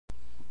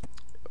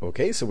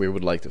Okay, so we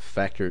would like to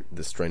factor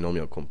this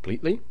trinomial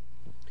completely.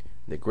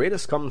 The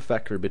greatest common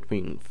factor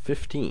between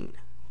 15,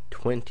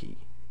 20,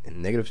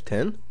 and negative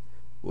 10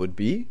 would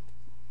be,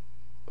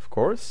 of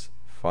course,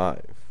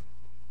 5.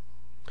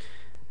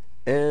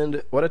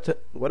 And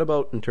what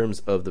about in terms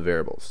of the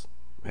variables?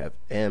 We have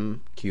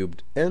m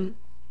cubed n,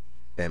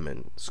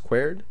 mn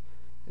squared,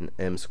 and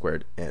m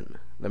squared n.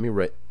 Let me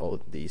write all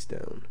of these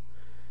down.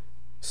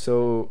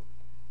 So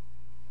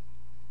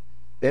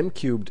m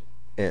cubed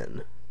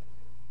n,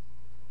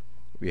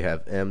 we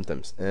have m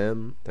times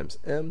m times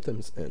m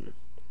times n.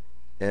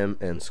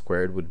 Mn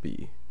squared would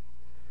be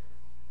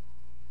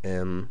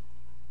m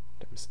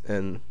times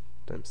n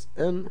times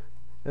n,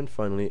 and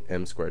finally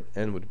m squared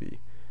n would be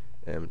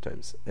m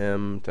times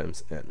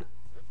n.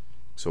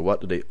 So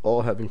what do they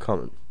all have in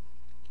common?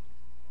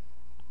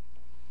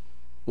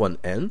 One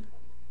n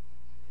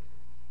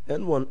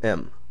and one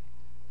m.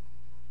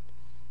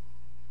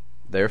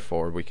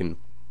 Therefore, we can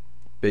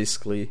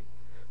basically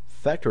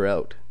factor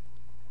out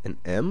an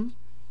m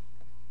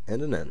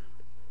and an n.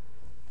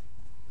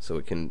 So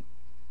we can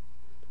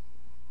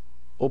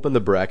open the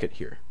bracket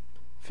here.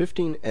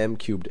 15m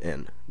cubed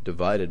n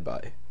divided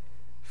by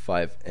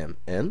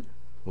 5mn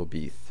will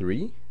be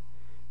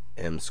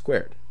 3m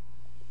squared.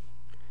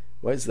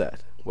 Why is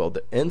that? Well,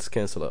 the n's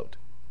cancel out,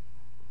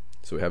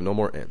 so we have no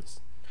more n's.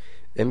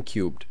 M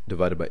cubed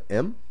divided by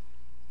m,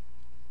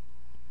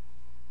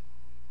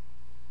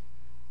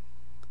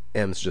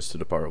 m is just to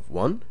the power of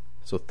 1,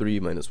 so 3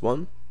 minus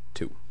 1,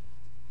 2.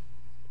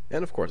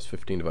 And of course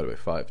 15 divided by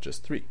 5,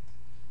 just 3.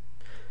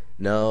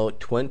 Now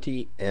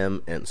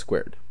 20mn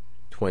squared.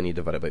 20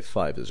 divided by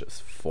 5 is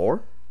just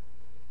 4.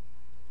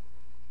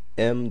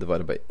 M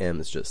divided by m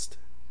is just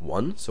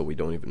 1, so we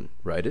don't even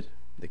write it.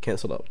 They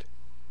cancel out.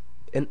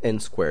 And n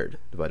squared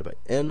divided by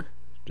n,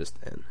 just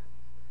n.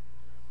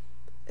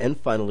 And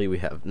finally we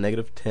have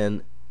negative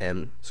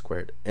 10m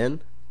squared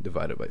n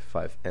divided by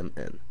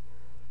 5mn.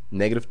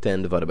 Negative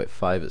 10 divided by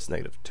 5 is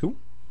negative 2.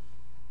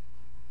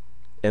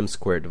 M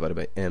squared divided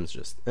by m is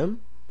just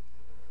m.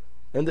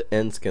 And the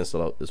n's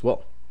cancel out as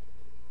well.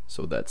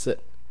 So that's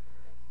it.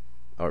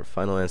 Our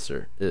final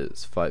answer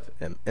is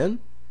 5mn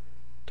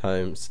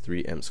times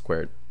 3m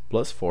squared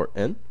plus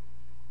 4n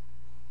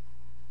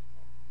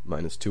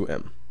minus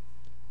 2m.